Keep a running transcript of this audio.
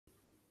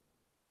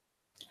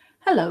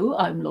Hello,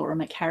 I'm Laura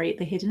McHarrie at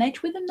The Hidden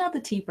Edge with another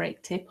tea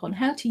break tip on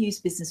how to use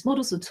business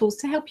models and tools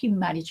to help you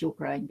manage your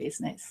growing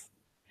business.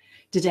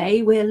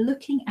 Today, we're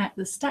looking at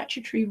the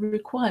statutory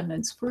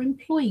requirements for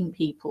employing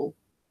people.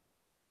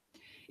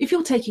 If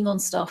you're taking on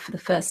staff for the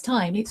first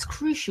time, it's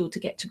crucial to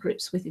get to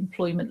grips with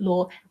employment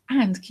law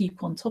and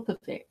keep on top of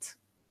it.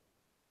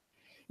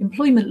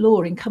 Employment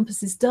law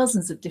encompasses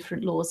dozens of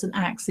different laws and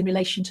acts in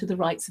relation to the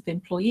rights of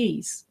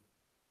employees,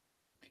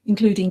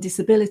 including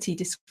disability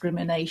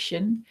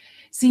discrimination,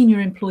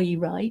 senior employee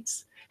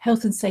rights,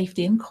 health and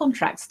safety, and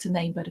contracts, to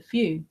name but a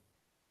few.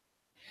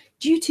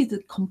 Due to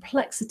the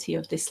complexity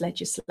of this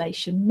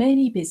legislation,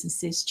 many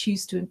businesses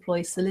choose to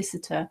employ a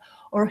solicitor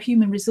or a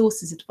human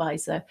resources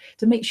advisor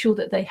to make sure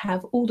that they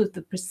have all of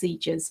the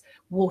procedures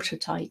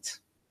watertight.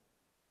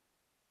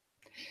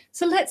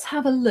 So let's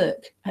have a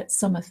look at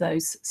some of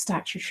those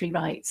statutory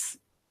rights.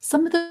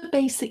 Some of the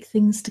basic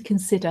things to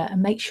consider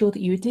and make sure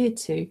that you adhere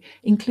to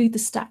include the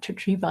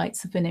statutory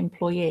rights of an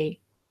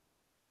employee,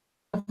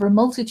 cover a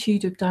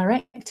multitude of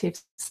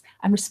directives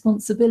and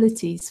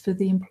responsibilities for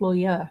the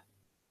employer.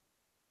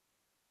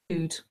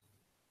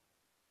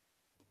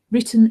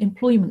 Written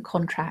employment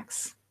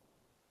contracts.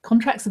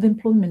 Contracts of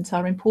employment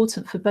are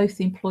important for both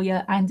the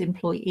employer and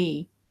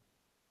employee.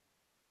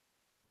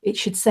 It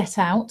should set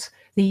out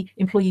the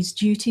employee's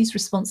duties,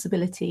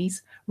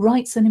 responsibilities,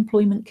 rights, and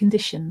employment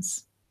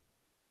conditions.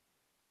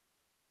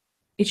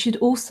 It should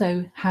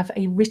also have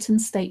a written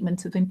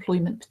statement of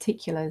employment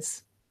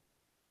particulars.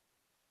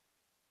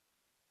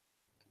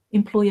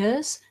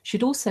 Employers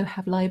should also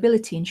have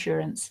liability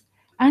insurance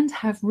and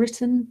have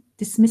written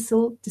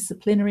dismissal,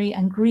 disciplinary,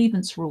 and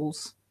grievance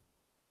rules.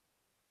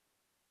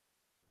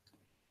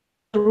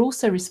 There are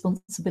also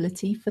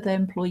responsibility for their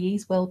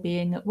employees'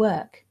 well-being at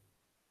work.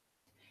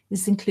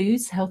 This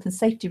includes health and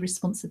safety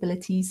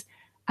responsibilities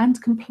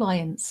and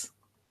compliance,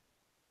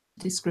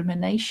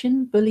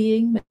 discrimination,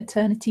 bullying,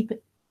 maternity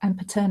and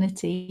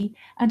paternity,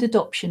 and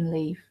adoption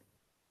leave.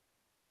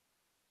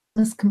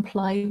 Must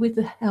comply with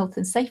the Health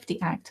and Safety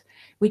Act,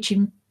 which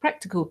in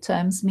practical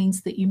terms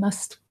means that you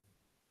must,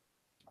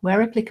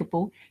 where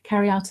applicable,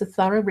 carry out a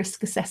thorough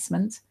risk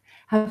assessment,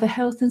 have a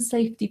health and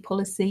safety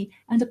policy,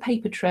 and a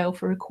paper trail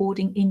for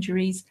recording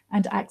injuries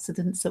and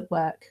accidents at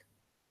work.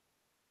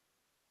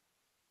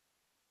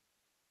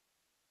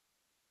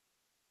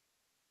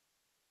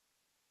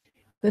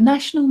 The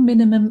national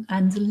minimum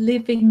and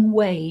living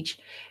wage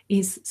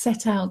is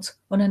set out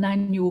on an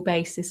annual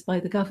basis by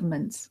the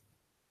government.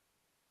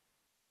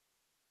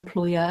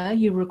 Employer,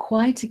 you're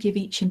required to give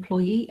each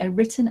employee a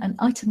written and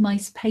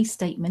itemised pay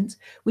statement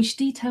which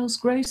details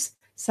gross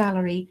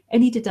salary,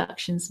 any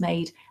deductions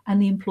made,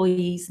 and the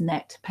employee's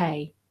net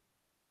pay.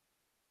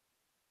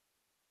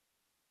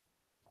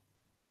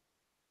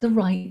 The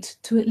right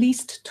to at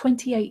least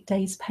 28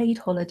 days paid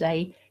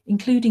holiday,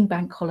 including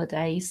bank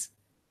holidays,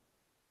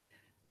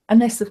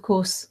 unless, of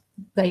course,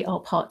 they are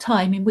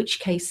part-time, in which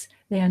case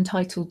they are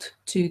entitled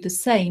to the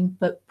same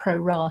but pro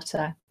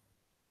rata.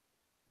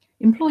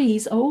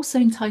 Employees are also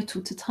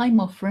entitled to time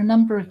off for a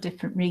number of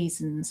different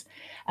reasons,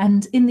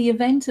 and in the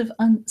event of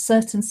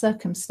uncertain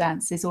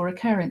circumstances or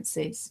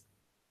occurrences.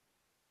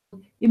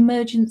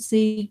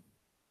 Emergency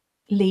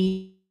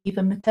leave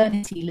and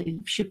maternity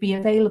leave should be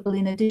available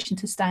in addition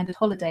to standard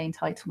holiday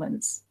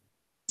entitlements.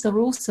 They are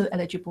also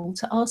eligible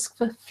to ask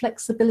for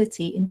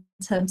flexibility in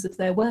terms of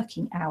their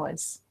working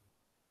hours.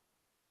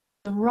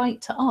 The right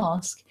to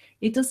ask,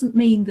 it doesn't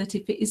mean that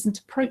if it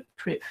isn't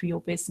appropriate for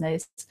your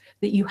business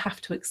that you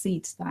have to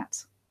exceed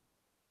that.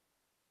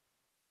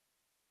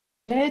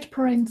 Shared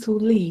parental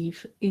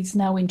leave is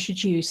now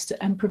introduced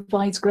and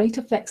provides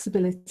greater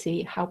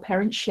flexibility how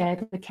parents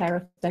share the care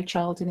of their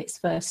child in its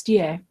first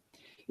year.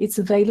 It's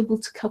available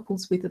to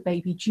couples with a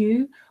baby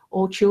due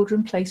or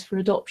children placed for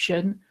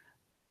adoption,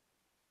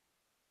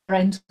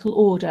 parental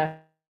order.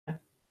 In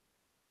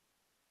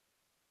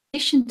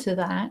addition to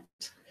that,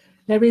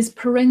 there is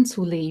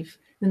parental leave,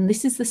 and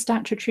this is the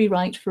statutory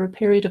right for a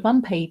period of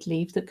unpaid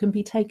leave that can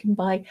be taken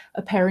by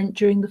a parent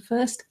during the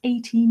first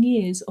 18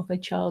 years of a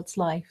child's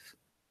life.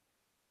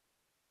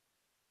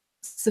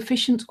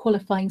 Sufficient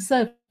qualifying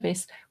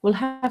service will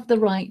have the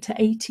right to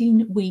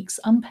 18 weeks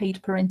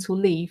unpaid parental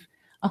leave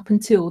up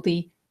until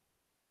the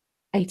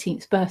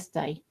 18th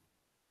birthday.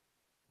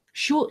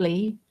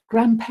 Shortly,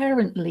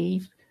 grandparent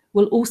leave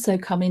will also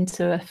come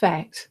into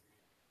effect.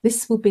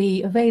 This will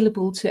be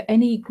available to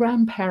any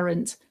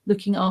grandparent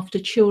looking after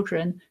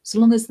children, so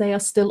long as they are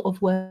still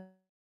of working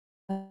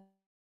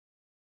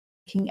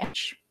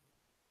age.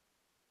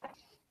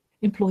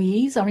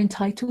 Employees are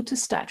entitled to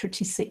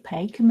statutory sick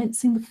pay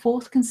commencing the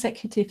 4th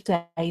consecutive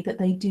day that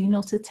they do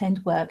not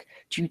attend work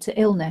due to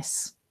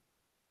illness.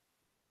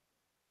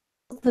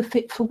 The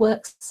Fit for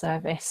Work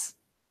service.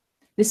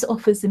 This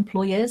offers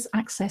employers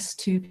access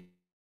to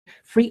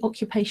free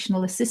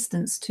occupational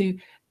assistance to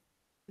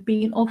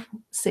being off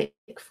sick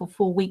for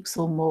 4 weeks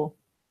or more.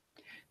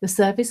 The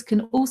service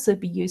can also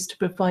be used to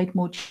provide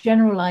more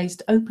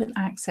generalised open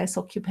access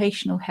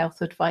occupational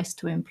health advice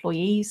to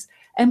employees,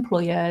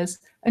 employers,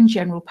 and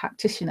general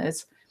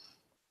practitioners.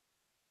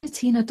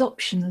 Maternity and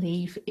adoption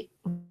leave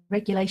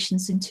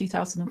regulations in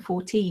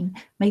 2014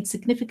 made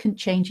significant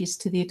changes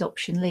to the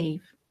adoption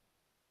leave.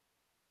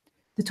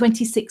 The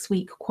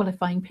 26-week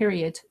qualifying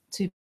period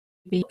to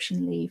be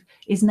adoption leave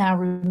is now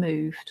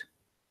removed,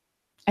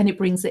 and it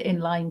brings it in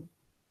line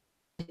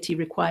with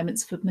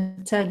requirements for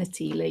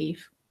maternity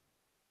leave.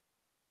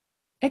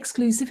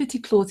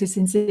 Exclusivity clauses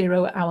in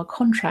zero-hour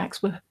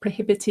contracts were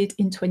prohibited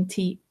in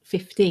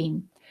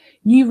 2015.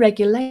 New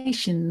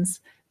regulations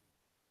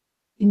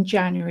in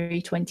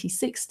January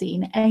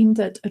 2016 aimed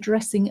at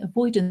addressing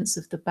avoidance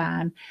of the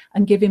ban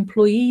and give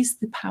employees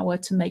the power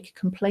to make a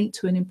complaint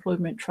to an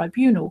employment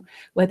tribunal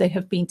where they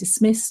have been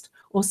dismissed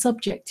or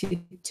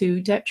subjected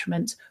to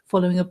detriment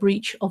following a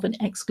breach of an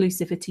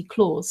exclusivity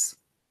clause.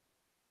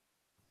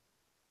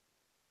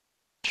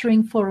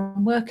 Entering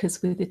foreign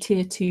workers with a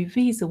Tier 2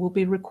 visa will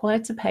be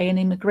required to pay an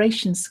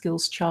immigration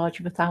skills charge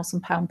of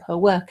 £1,000 per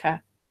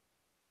worker,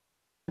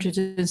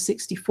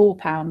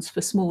 £164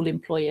 for small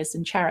employers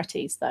and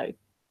charities, though.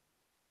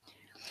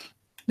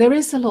 There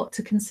is a lot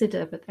to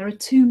consider, but there are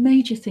two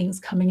major things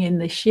coming in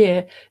this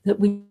year that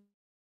we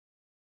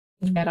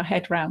get our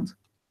head round.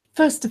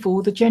 First of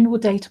all, the General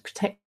Data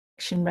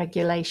Protection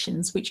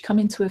Regulations, which come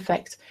into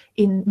effect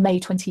in May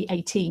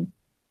 2018.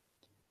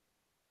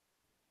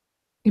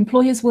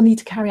 Employers will need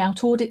to carry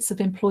out audits of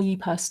employee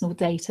personal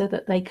data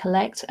that they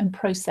collect and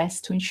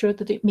process to ensure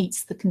that it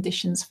meets the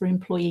conditions for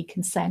employee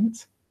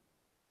consent.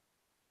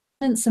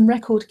 And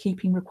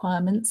record-keeping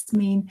requirements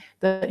mean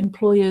that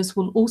employers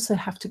will also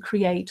have to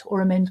create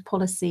or amend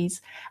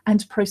policies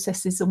and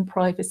processes on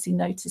privacy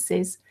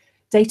notices,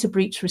 data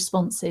breach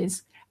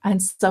responses, and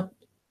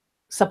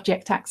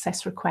subject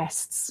access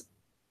requests.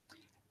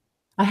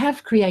 I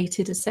have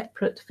created a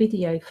separate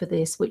video for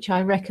this, which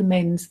I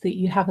recommend that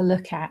you have a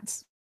look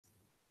at.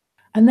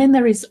 And then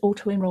there is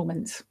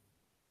auto-enrollment.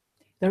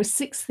 There are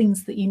 6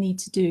 things that you need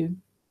to do.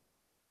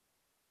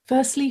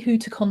 Firstly, who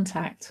to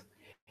contact.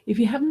 If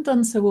you haven't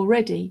done so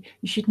already,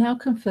 you should now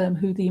confirm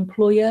who the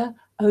employer,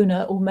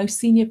 owner, or most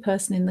senior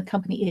person in the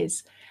company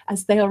is,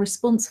 as they are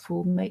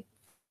responsible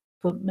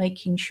for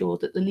making sure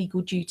that the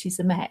legal duties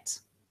are met.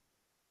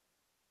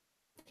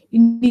 You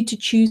need to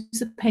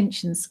choose a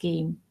pension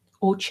scheme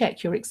or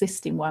check your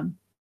existing one.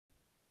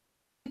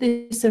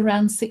 This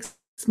around 6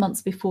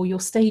 months before your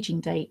staging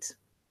date.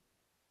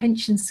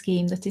 Pension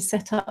scheme that is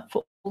set up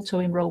for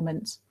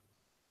auto-enrolment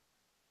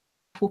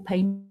will pay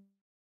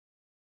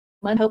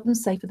and help them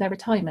save for their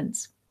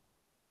retirement.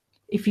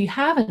 If you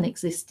have an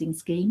existing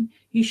scheme,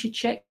 you should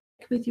check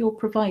with your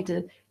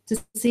provider to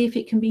see if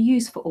it can be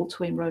used for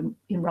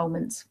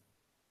auto-enrolment.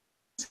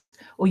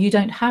 Or you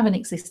don't have an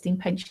existing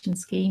pension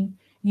scheme,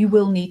 you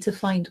will need to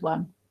find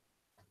one.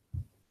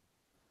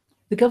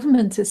 The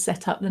government has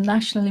set up the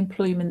National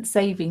Employment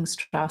Savings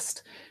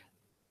Trust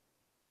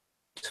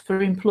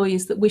for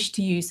employers that wish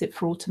to use it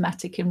for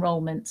automatic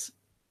enrolment.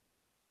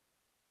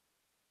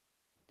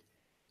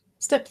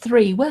 Step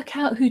 3, work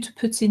out who to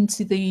put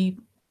into the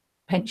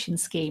pension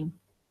scheme.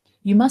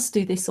 You must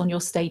do this on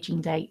your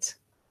staging date.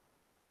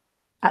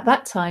 At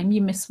that time,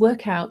 you must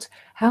work out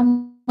how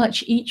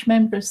much each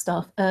member of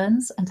staff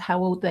earns and how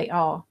old they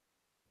are.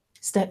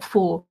 Step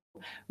 4,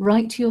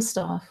 write to your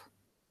staff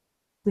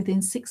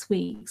within 6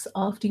 weeks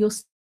after your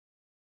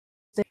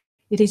staging.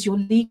 It is your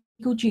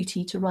legal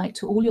duty to write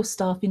to all your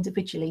staff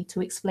individually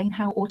to explain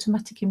how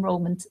automatic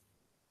enrolment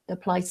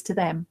applies to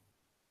them.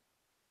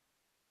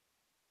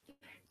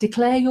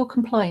 Declare your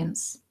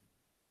compliance.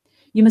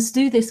 You must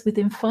do this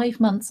within 5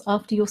 months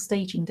after your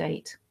staging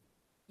date.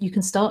 You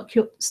can start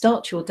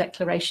your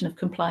declaration of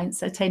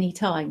compliance at any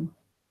time.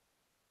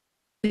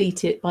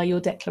 Complete it by your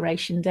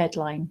declaration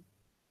deadline.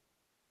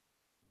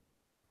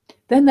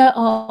 Then there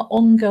are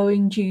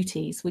ongoing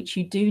duties which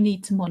you do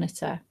need to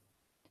monitor.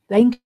 They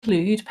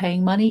include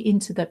paying money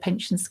into the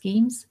pension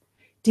schemes,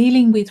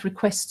 dealing with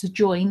requests to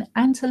join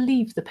and to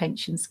leave the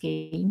pension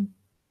scheme,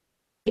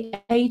 the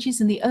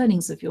ages and the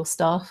earnings of your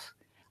staff,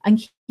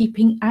 and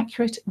keeping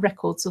accurate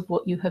records of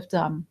what you have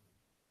done.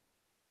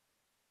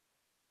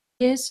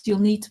 Yes, you'll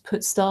need to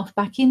put staff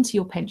back into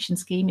your pension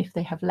scheme if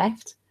they have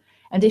left,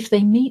 and if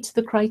they meet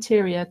the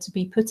criteria to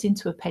be put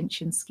into a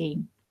pension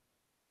scheme.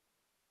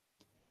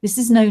 This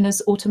is known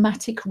as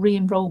automatic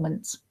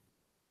re-enrolment.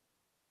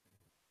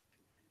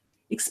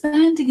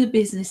 Expanding a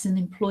business and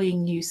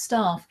employing new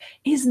staff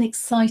is an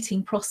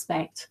exciting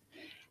prospect.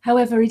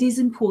 However, it is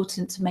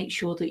important to make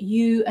sure that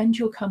you and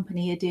your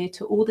company adhere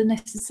to all the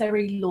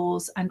necessary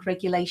laws and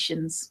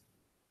regulations.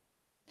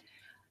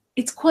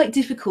 It's quite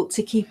difficult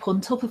to keep on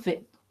top of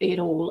it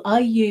all. I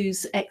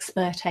use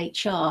Expert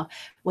HR,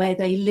 where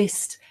they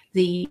list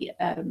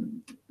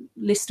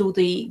all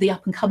the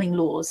up and coming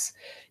laws.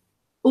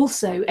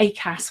 Also,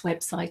 ACAS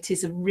website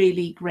is a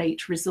really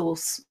great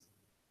resource.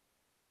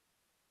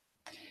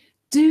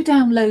 Do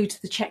download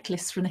the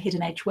checklist from the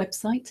Hidden Edge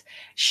website.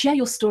 Share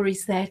your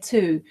stories there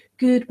too,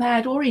 good,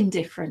 bad, or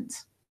indifferent.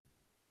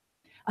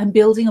 I'm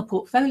building a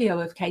portfolio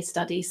of case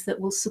studies that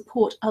will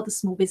support other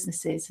small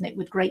businesses, and it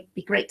would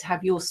be great to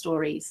have your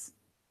stories.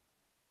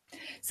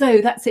 So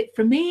that's it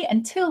from me.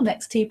 Until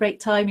next tea break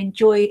time,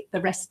 enjoy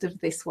the rest of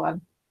this one.